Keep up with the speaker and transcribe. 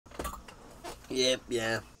Yep,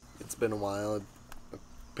 yeah. It's been a while.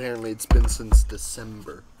 Apparently it's been since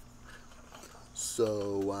December.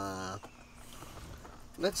 So,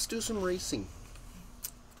 let's do some racing.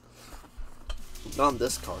 Not on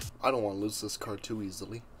this car. I don't want to lose this car too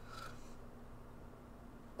easily.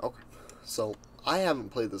 Okay. So, I haven't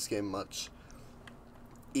played this game much,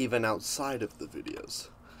 even outside of the videos.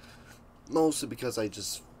 Mostly because I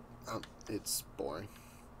just, it's boring.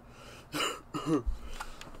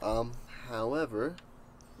 However,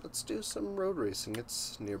 let's do some road racing.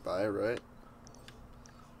 It's nearby, right?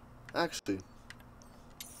 Actually,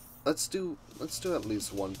 let's do at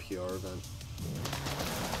least one PR event.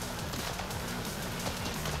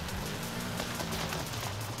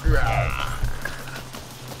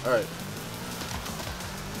 Alright.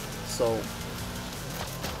 So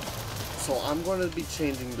I'm going to be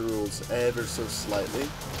changing the rules ever so slightly.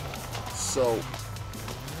 So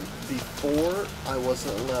before I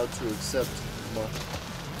wasn't allowed to accept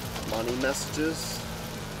money messages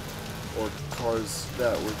or cars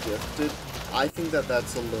that were gifted. I think that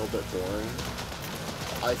that's a little bit boring.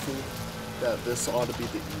 I think that this ought to be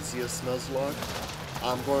the easiest Nuzlocke.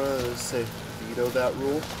 I'm going to say veto that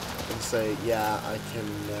rule and say, yeah, I can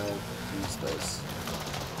now use those.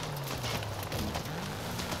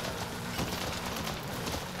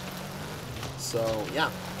 So, yeah,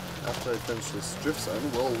 after I finish this drift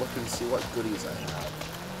zone, we'll look and see what goodies I have.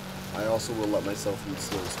 I also will let myself use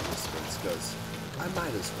those wheel spins, because I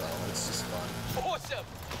might as well. It's just fun. Awesome!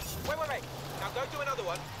 Wait. Now go do another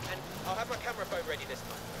one, and I'll have my camera phone ready this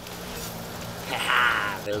time.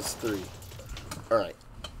 Haha! There's 3. Alright.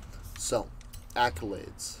 So,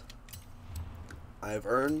 accolades. I have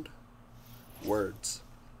earned words.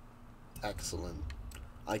 Excellent.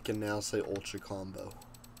 I can now say ultra combo.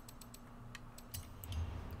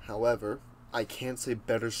 However, I can't say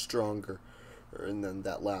better, stronger, and then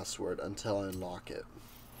that last word until I unlock it.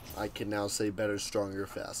 I can now say better, stronger,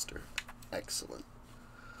 faster. Excellent.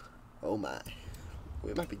 Oh my.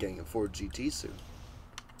 We might be getting a Ford GT soon.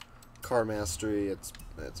 Car mastery, it's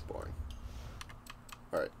boring.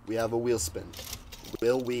 Alright, we have a wheel spin.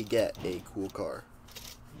 Will we get a cool car?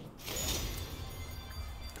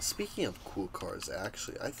 Speaking of cool cars,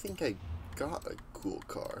 actually, I think I got a cool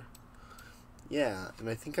car. Yeah, and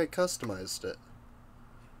I think I customized it.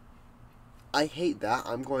 I hate that.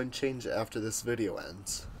 I'm going to change it after this video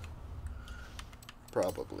ends.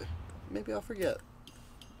 Probably. Maybe I'll forget.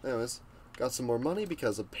 Anyways, got some more money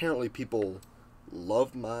because apparently people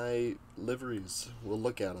love my liveries. We'll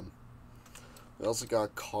look at them. We also got a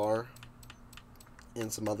car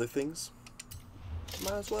and some other things.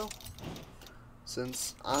 Might as well.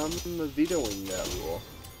 Since I'm vetoing that rule,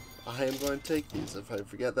 I am going to take these. If I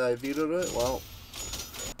forget that I vetoed it, well,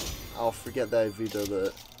 I'll forget that I vetoed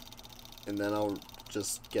it, and then I'll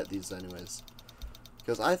just get these anyways.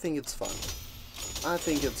 Because I think it's fun. I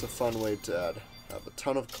think it's a fun way to have a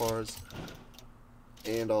ton of cars,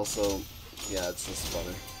 and also, yeah, it's just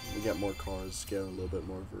funner. We get more cars, get a little bit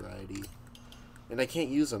more variety. And I can't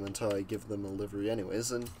use them until I give them a livery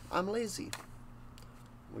anyways, and I'm lazy.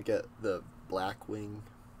 We get the black wing,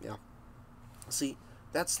 yeah. See,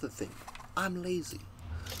 that's the thing. I'm lazy.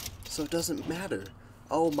 So it doesn't matter.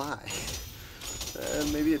 Oh my.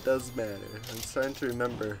 Maybe it does matter. I'm trying to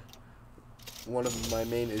remember one of my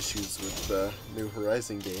main issues with the New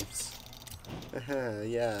Horizon games.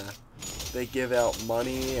 Yeah. They give out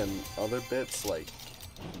money and other bits like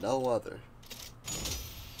no other.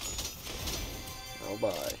 Oh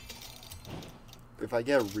bye. If I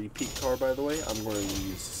get a repeat car, by the way, I'm going to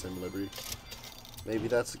use the same livery. Maybe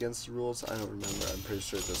that's against the rules. I don't remember. I'm pretty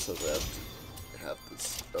sure this says I have to have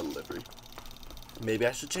this livery. Maybe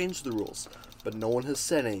I should change the rules, but no one has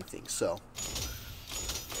said anything, so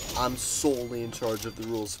I'm solely in charge of the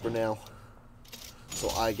rules for now. So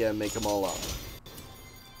I gotta make them all up.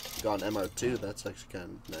 Got an MR2. That's actually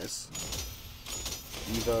kind of nice.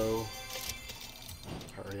 Evo.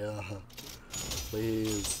 Hurry up,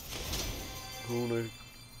 please. Hooner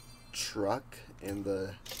truck in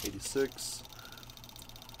the 86.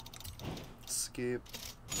 Skip.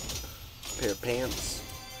 Pair of pants.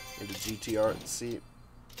 And a GTR seat.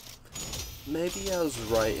 Maybe I was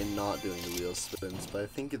right in not doing the wheel spins, but I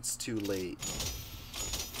think it's too late.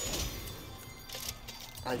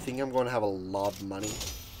 I think I'm going to have a lot of money.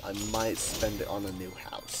 I might spend it on a new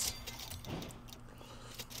house.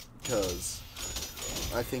 Because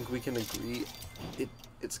I think we can agree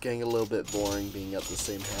it's getting a little bit boring being at the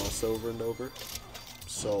same house over and over.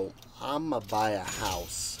 So I'm gonna buy a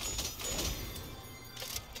house.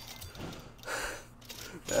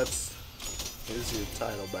 Here's your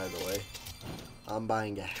title, by the way. I'm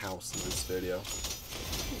buying a house in this video.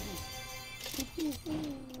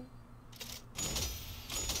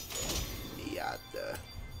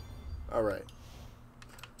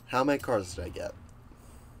 How many cars did I get?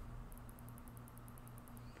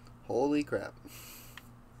 Holy crap.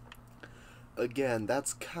 Again,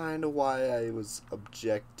 that's kind of why I was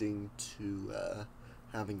objecting to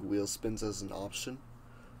having wheel spins as an option.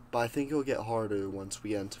 But I think it'll get harder once we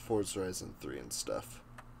get into Forza Horizon 3 and stuff.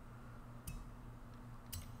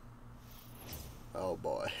 Oh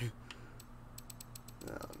boy.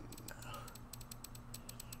 Oh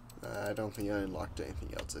no. I don't think I unlocked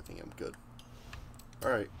anything else. I think I'm good.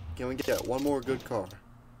 Alright, can we get one more good car?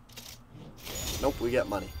 Nope, we get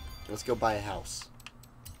money. Let's go buy a house.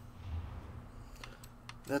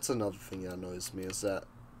 That's another thing that annoys me, is that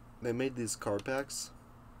they made these car packs,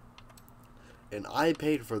 and I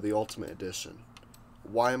paid for the Ultimate Edition.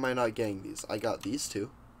 Why am I not getting these? I got these two.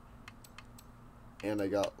 And I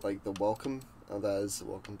got, like, the welcome. Oh, that is the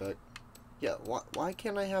welcome pack. Yeah, why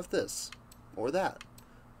can't I have this? Or that?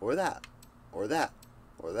 Or that? Or that?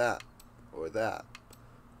 Or that? Or that?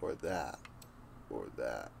 Or that? Or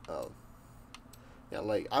that? Oh. Yeah,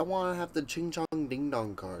 like, I want to have the Ching Chong Ding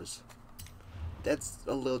Dong cars. That's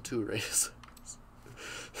a little too racist.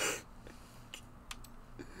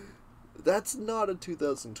 That's not a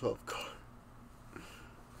 2012 car.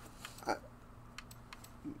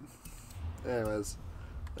 Anyways,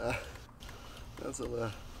 that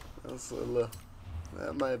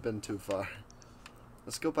might have been too far.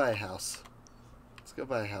 Let's go buy a house. Let's go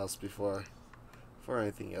buy a house before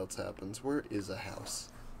anything else happens. Where is a house?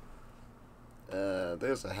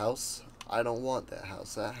 There's a house. I don't want that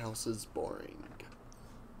house. That house is boring.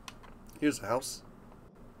 Here's a house.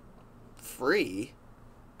 Free?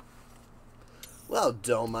 Well,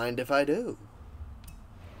 don't mind if I do.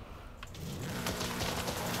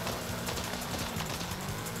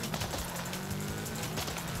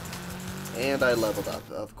 And I leveled up,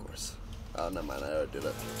 of course. Oh, never mind, I already did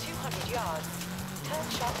it. 200 yards. Turn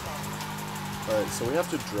sharp left. Alright, so we have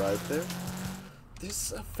to drive there.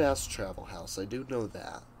 This is a fast travel house, I do know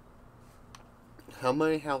that. How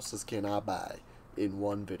many houses can I buy in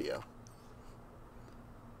one video?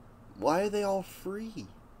 Why are they all free?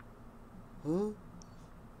 Huh?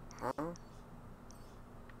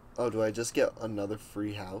 Oh, do I just get another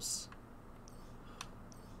free house?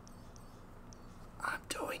 I'm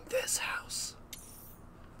doing this house.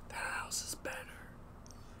 That house is better.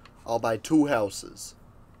 I'll buy 2 houses.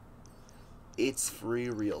 It's free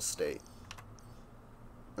real estate.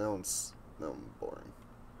 That one's boring.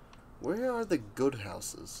 Where are the good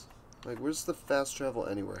houses? Like, where's the fast travel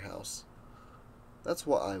anywhere house? That's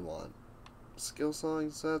what I want. Skill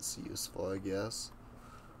songs, that's useful, I guess.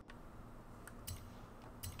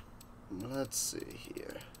 Let's see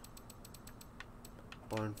here.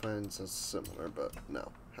 Barn finds is similar, but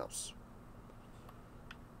no. House.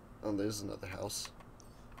 Oh, there's another house.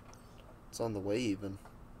 It's on the way, even.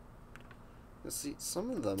 You see,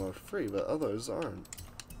 some of them are free, but others aren't.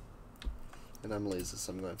 And I'm lazy,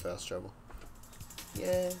 so I'm going fast travel.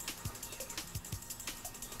 Yeah.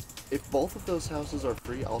 If both of those houses are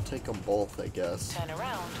free, I'll take them both, I guess. Turn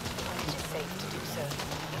around when it is safe to do so.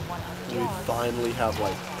 In 100 We yards. finally have,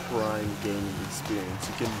 like, prime gaming experience.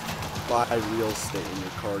 You can buy real estate in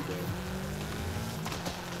your car game.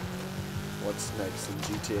 What's next? In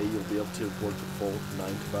GTA, you'll be able to work a full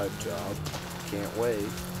 9-to-5 job. Can't wait.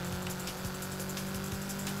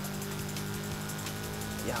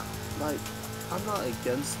 Yeah, like, I'm not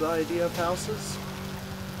against the idea of houses.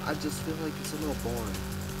 I just feel like it's a little boring.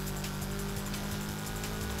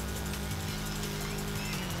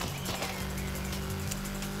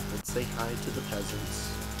 Let's say hi to the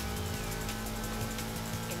peasants.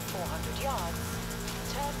 In 400 yards.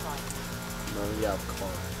 Turn right. No, yeah,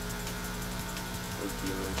 car. Or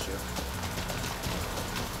gear ratio.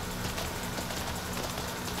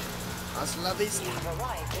 Hasta la You vista. have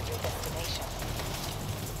arrived at your destination.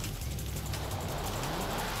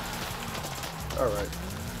 Alright.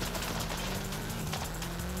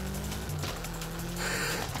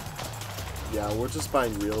 Yeah, we're just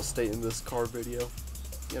buying real estate in this car video.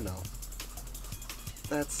 You know.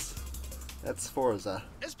 That's Forza.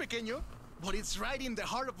 Es pequeño, but it's right in the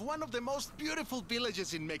heart of one of the most beautiful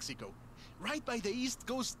villages in Mexico. Right by the East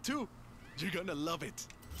Coast, too. You're gonna love it.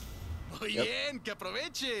 Muy bien, que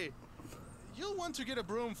aproveche. You'll want to get a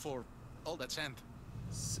broom for all that sand.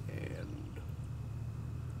 Sand.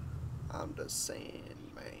 I'm the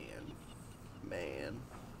sand man. Man.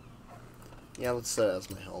 Yeah, let's set it as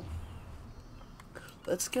my home.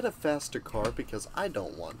 Let's get a faster car because I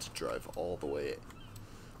don't want to drive all the way.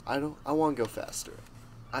 I want to go faster.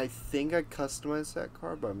 I think I customized that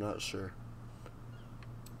car, but I'm not sure.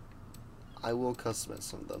 I will customize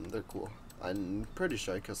some of them. They're cool. I'm pretty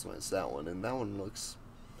sure I customized that one, and that one looks...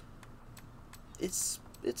 It's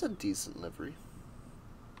it's a decent livery.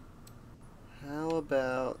 How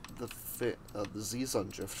about the Z's on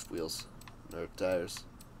drift wheels? No tires.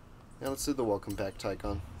 Yeah, let's do the welcome back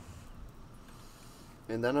Tycon.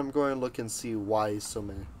 And then I'm going to look and see why so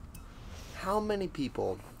many. How many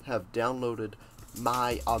people have downloaded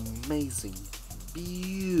my amazing,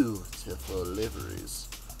 beautiful liveries?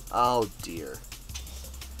 Oh dear.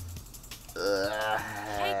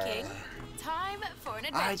 Hey, King. Time for an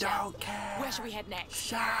adventure. I don't care. Where should we head next?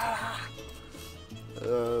 Shut up.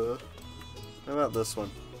 How about this one?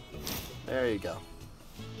 There you go.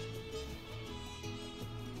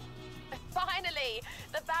 Finally!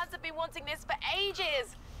 The fans have been wanting this for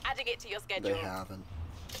ages. Adding it to your schedule. They haven't.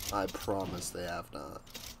 I promise they have not.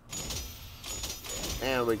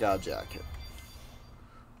 And we got a jacket.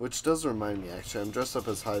 Which does remind me, actually, I'm dressed up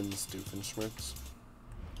as Hyde and Doofenshmirtz.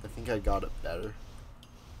 I think I got it better.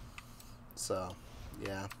 So,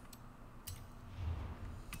 yeah.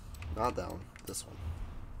 Not that one. This one.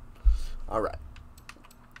 Alright.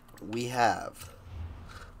 We have...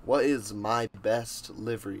 What is my best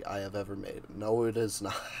livery I have ever made? No, it is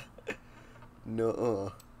not.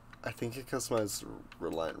 No. I think I customized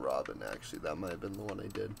Reliant Robin, actually. That might have been the one I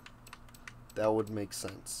did. That would make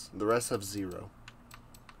sense. The rest have 0.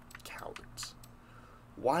 Cowards.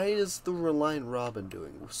 Why is the Reliant Robin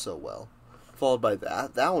doing so well? Followed by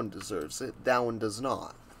that. That one deserves it. That one does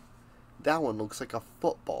not. That one looks like a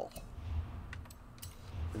football.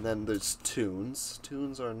 And then there's Tunes.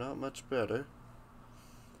 Tunes are not much better.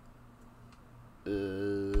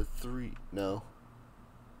 3. No.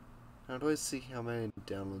 How do I see how many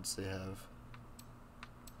downloads they have?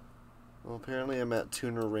 Well, apparently I'm at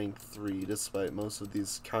tuner rank 3, despite most of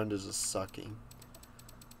these kinda just sucking.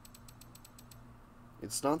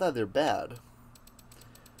 It's not that they're bad.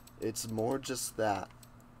 It's more just that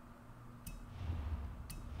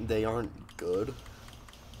they aren't good.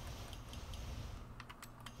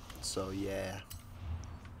 So, yeah.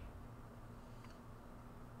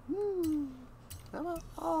 How about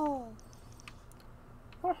all?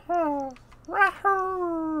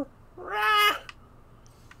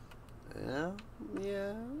 Yeah,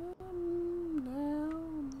 yeah. Now,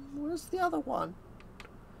 where's the other one?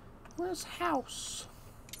 Where's House?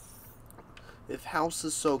 If House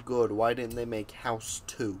is so good, why didn't they make House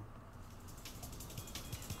 2?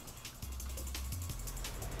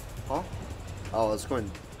 Huh? Oh, let's go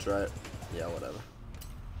and try it. Yeah, whatever.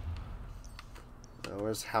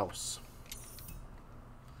 Where's House?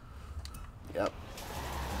 Yep.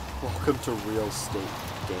 Welcome to real estate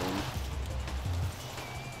game.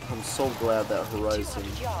 I'm so glad that Horizon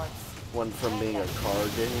went from being a car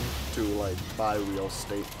game to like buy real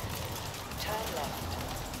estate. Turn left.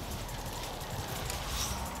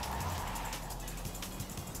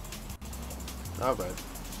 Alright.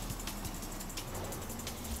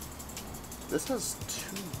 This has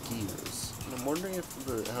 2 gears. And I'm wondering if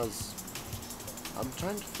it has... I'm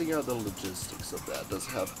trying to figure out the logistics of that. Does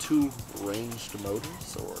it have 2 ranged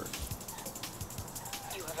motors, or...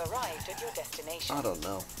 You have arrived at your destination. I don't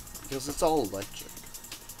know. Because it's all electric.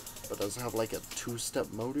 But does it have like a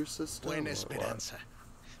 2-step motor system? Buena Esperanza.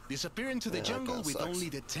 Disappear into the jungle with sucks. only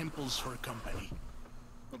the temples for company.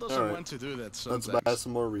 Who doesn't want to do that Let's sometimes? buy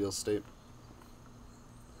some more real estate.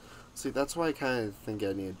 See, that's why I kind of think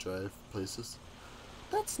I need to drive places.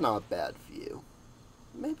 That's not a bad view.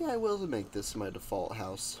 Maybe I will make this my default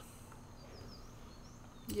house.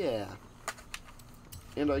 Yeah.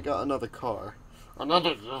 And I got another car.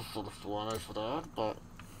 Another useless one, I should add, but...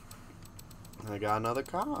 I got another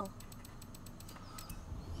car.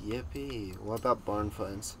 Yippee. What about barn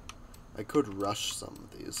finds? I could rush some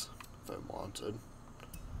of these if I wanted.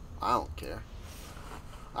 I don't care.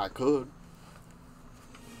 I could.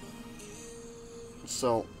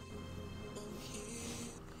 So,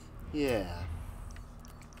 yeah.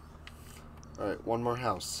 Alright, one more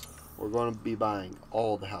house. We're going to be buying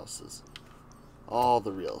all the houses. All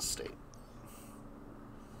the real estate.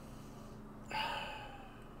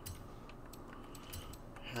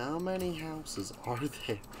 How many houses are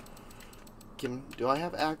there? Do I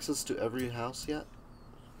have access to every house yet?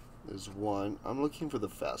 There's one. I'm looking for the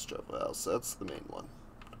fast travel house. That's the main one.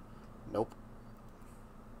 Nope.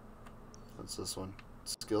 What's this one?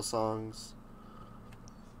 Skill songs.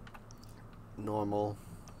 Normal.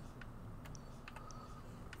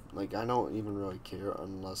 Like, I don't even really care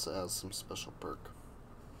unless it has some special perk.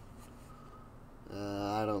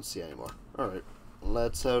 I don't see any more. Alright.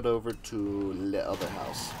 Let's head over to the other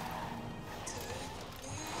house.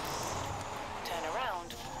 Turn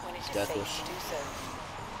around when it is Death safe wish. to do so.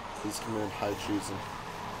 Please commit high treason.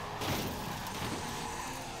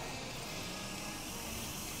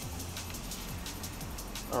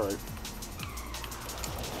 Alright.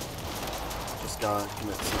 Just gotta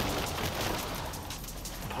commit some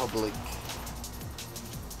public...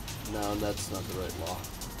 No, that's not the right law.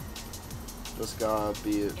 Just gotta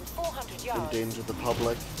be In 400 yards, endanger the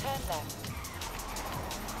public. turn left.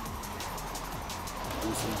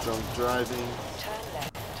 Do some drunk driving. Turn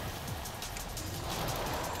left.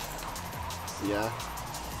 Yeah.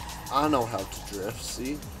 I know how to drift,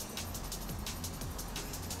 see?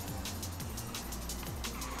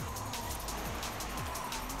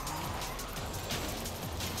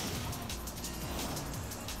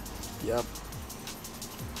 Yep.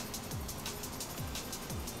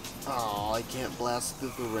 Oh, I can't blast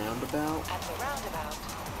through the roundabout. At the roundabout,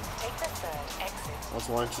 take the third exit. I was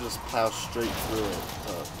wanting to just plow straight through it,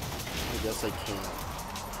 but I guess I can't.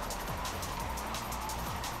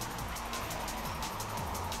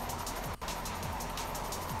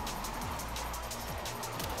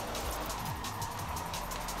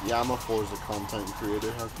 Yeah, I'm a Forza content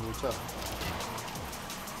creator, how can you tell?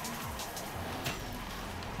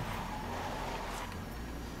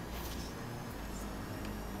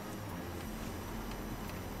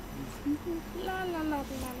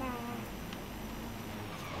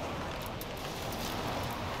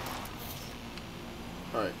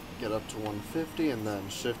 Alright, get up to 150 and then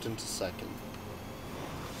shift into second.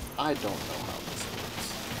 I don't know how this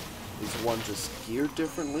works. Is one just geared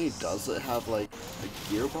differently? Does it have like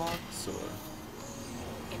a gearbox or?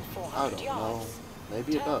 In I 400 don't know. yards,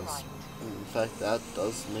 Maybe it turn does. right. In fact, that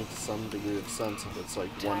does make some degree of sense if it's like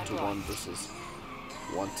Turn 1-to-1 right. versus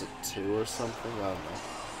 1-to-2 or something. I don't know.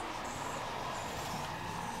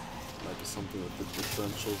 Might be something with the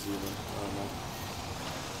differentials even. I don't know.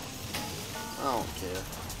 I don't care.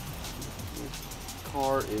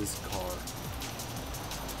 Car is car.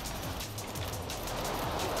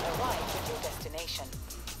 You have arrived at your destination.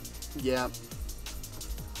 Yeah.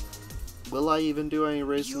 Will I even do any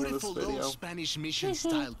racing in this Beautiful video? old Spanish mission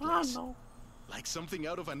style place. Like something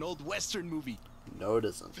out of an old Western movie. No, it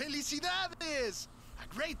isn't. Felicidades! A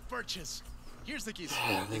great purchase. Here's the keys.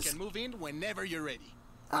 Yeah, You this- can move in whenever you're ready.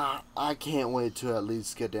 I can't wait to at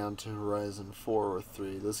least get down to Horizon 4 or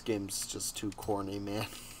 3. This game's just too corny, man.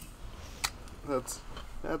 That's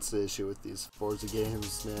the issue with these Forza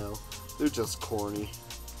games now. They're just corny.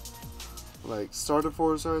 Like, start of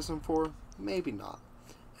Forza Horizon 4? Maybe not.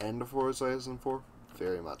 End of Forza Horizon 4?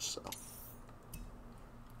 Very much so.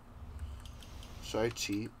 Should I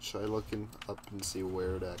cheat? Should I look up and see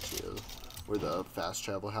where it actually is? Where the fast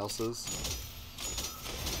travel house is?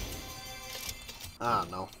 I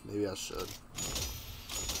don't know. Maybe I should.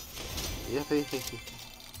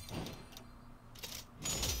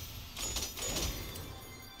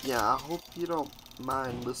 Yeah, I hope you don't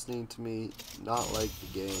mind listening to me not like the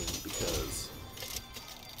game, because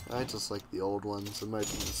I just like the old ones. It might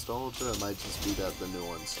be nostalgia, it might just be that the new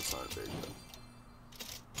ones just aren't very good.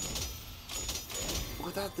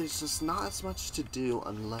 With that, there's just not as much to do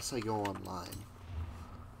unless I go online.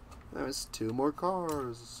 There's 2 more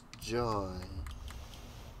cars. Joy.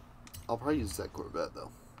 I'll probably use that Corvette though.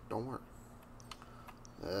 Don't worry.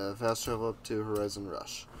 Fast travel up to Horizon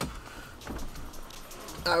Rush.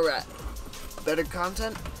 Alright. Better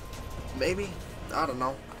content? Maybe? I don't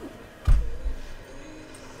know.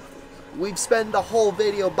 We've spent the whole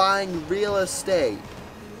video buying real estate.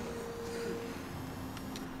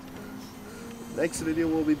 Next video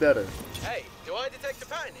will be better. Hey, do I detect a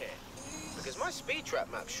pattern here? Because my speed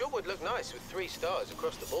trap map sure would look nice with 3 stars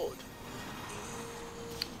across the board.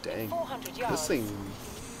 Dang. 400 yards. Turn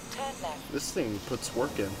left. This thing puts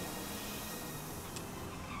work in.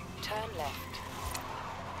 Turn left.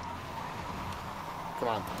 Come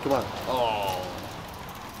on, come on. Oh.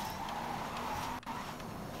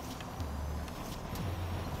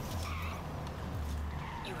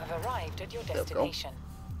 You have arrived at your we go. destination.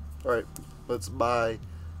 Alright, let's buy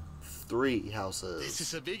 3 houses. This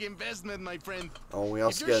is a big investment, my friend. Oh, we If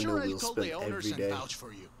also you're get a sure, new I'll wheel call spin the owners every and day. vouch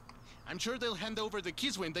for you. I'm sure they'll hand over the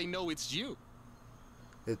keys when they know it's you.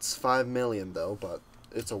 It's 5 million though, but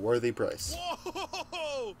it's a worthy price.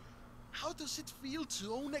 Whoa! How does it feel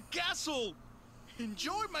to own a castle?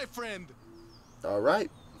 Enjoy, my friend.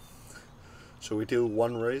 Alright. Shall we do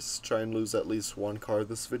 1 race? Try and lose at least 1 car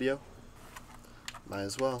this video? Might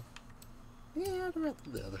as well. Yeah, I'd rather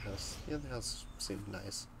the other house. The other house seemed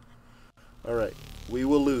nice. Alright, we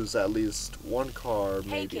will lose at least 1 car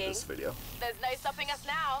maybe King. this video. There's no stopping us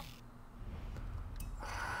now.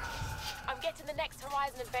 I'm getting the next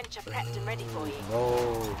Horizon adventure prepped and ready for you.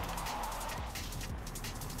 No.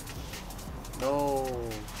 No.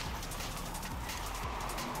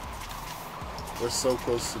 We're so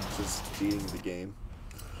close to just beating the game.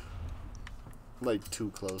 like too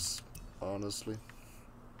close, honestly.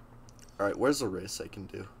 Alright, where's a race I can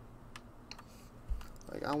do?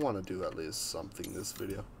 Like, I want to do at least something this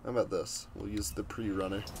video. How about this? We'll use the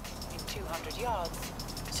pre-runner. In 200 yards,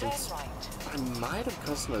 turn Since right. I might have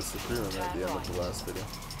customized the pre-runner at the end of the last video.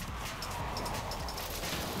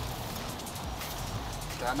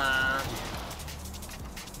 Come on!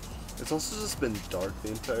 It's also just been dark the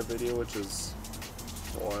entire video, which is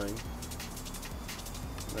boring.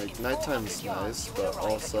 Like, In nighttime's 400 yards, nice, you will but arrive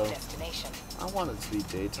at also your destination. I want it to be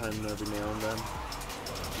daytime every now and then.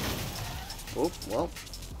 Oh, well.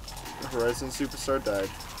 Horizon Superstar died.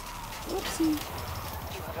 Whoopsie.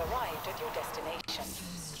 You have arrived at your destination.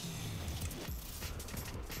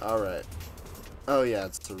 Alright. Oh yeah,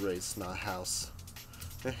 it's a race, not a house.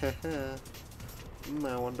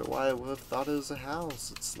 I wonder why I would have thought it was a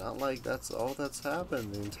house. It's not like that's all that's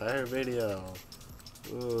happened the entire video.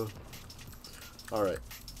 Ugh. Alright.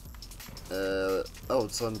 Oh,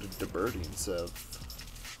 it's under Deberti instead of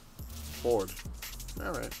Ford.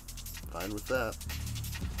 Alright. Fine with that.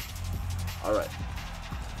 Alright.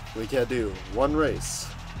 We can do one race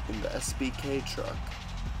in the SBK truck.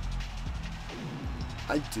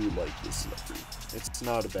 I do like this livery. It's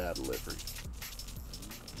not a bad livery.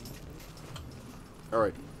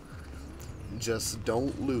 Alright. Just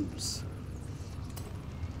don't lose.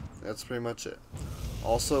 That's pretty much it.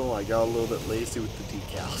 Also, I got a little bit lazy with the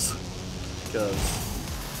decals.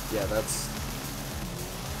 Because, yeah, that's...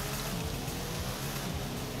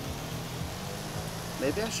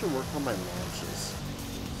 Maybe I should work on my launches.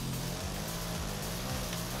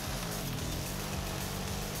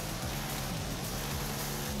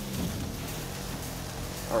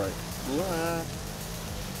 Alright.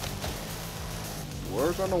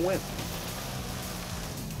 We're gonna win.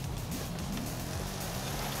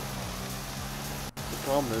 The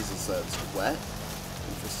problem is that it's wet,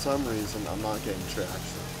 and for some reason I'm not getting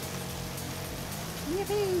traction.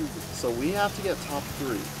 Yippee! So we have to get top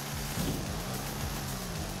 3.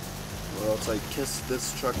 Or else I kiss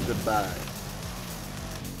this truck goodbye.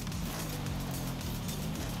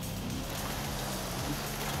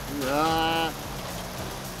 Ah.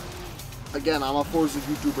 Again, I'm a Forza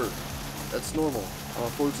YouTuber. That's normal. I'm a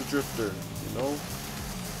Forza drifter, you know?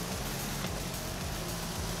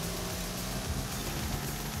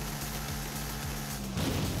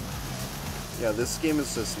 Yeah, this game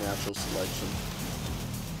is just natural selection.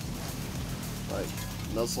 Like,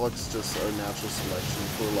 Nuzlocke's just our natural selection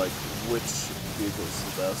for, like, which vehicle is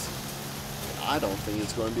the best. I don't think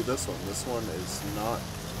it's going to be this one. This one is not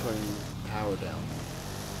putting power down.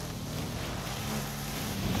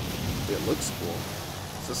 It looks cool.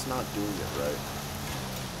 It's just not doing it right.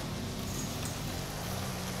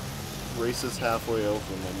 Race is halfway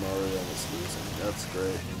over and I'm already almost losing. That's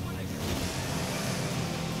great.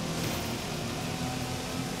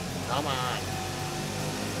 Come on.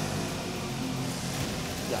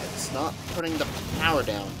 Yeah, it's not putting the power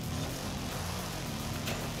down.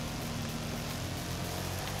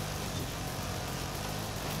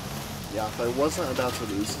 Yeah, if I wasn't about to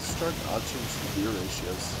lose this truck, I'd change the gear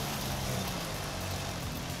ratios.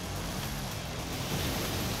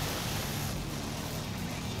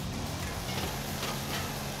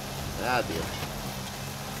 Ah, dear.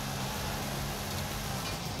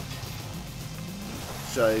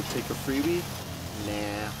 Should I take a freebie?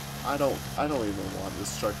 Nah. I don't even want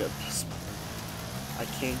this truck at this point. I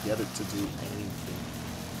can't get it to do anything.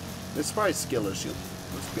 It's probably a skill issue,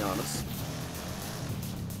 let's be honest.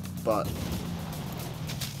 But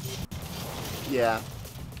yeah.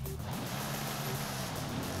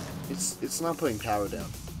 It's not putting power down.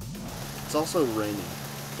 It's also raining,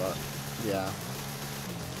 but yeah.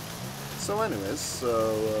 So anyways,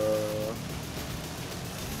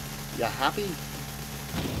 yeah, happy?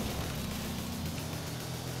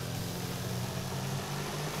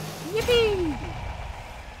 Yippee!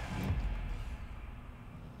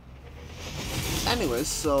 Anyways,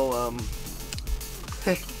 so,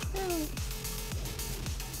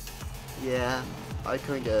 yeah, I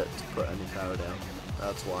couldn't get it to put any power down.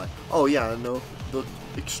 That's why. Oh yeah, no, the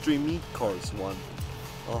Extreme Meat Cars won.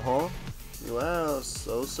 Uh-huh. Wow,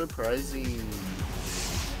 so surprising.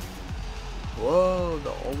 Whoa, the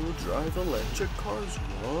all-wheel drive electric cars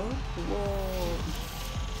won? Whoa.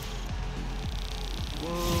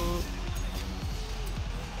 Whoa.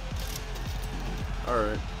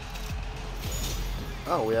 Alright.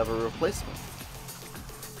 Oh, we have a replacement.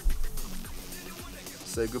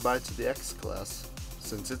 Say goodbye to the X-Class,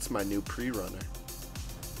 since it's my new pre-runner.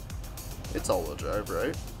 It's all-wheel drive,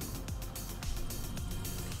 right?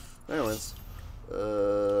 Anyways,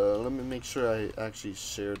 let me make sure I actually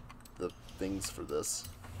shared the things for this.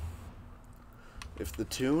 If the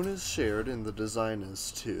tune is shared and the design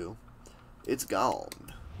is too, it's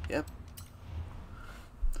gone. Yep.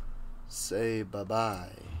 Say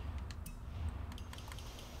bye-bye.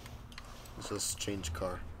 Let's just change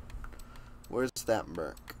car. Where's that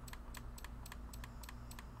merc?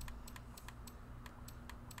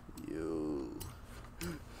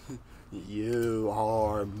 You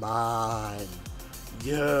are mine.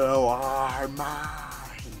 You are mine.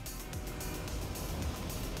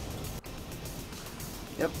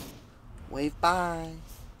 Yep. Wave bye.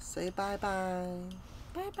 Say bye-bye.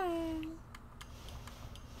 Bye-bye.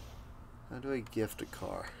 How do I gift a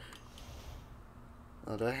car?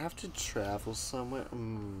 Oh, do I have to travel somewhere?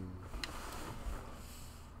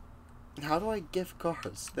 How do I gift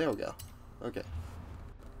cars? There we go. Okay.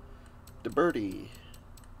 The birdie.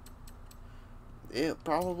 It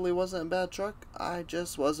probably wasn't a bad truck. I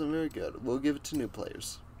just wasn't very good. We'll give it to new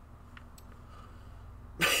players.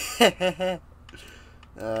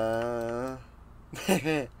 Wow,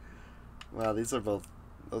 those are both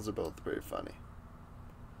very funny.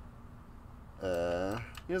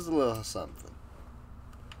 Here's a little something.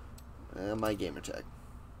 My gamer tag.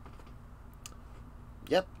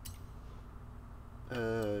 Yep.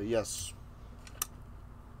 Yes.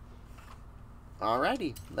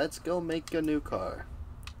 Alrighty, let's go make a new car.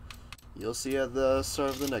 You'll see at the start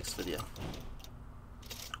of the next video.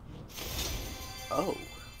 Oh.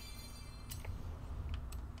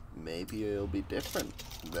 Maybe it'll be different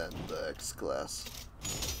than the X-Class.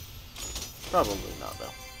 Probably not, though.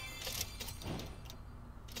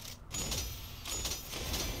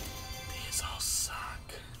 These all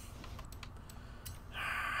suck.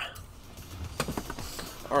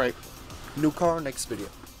 Alright, new car, next video.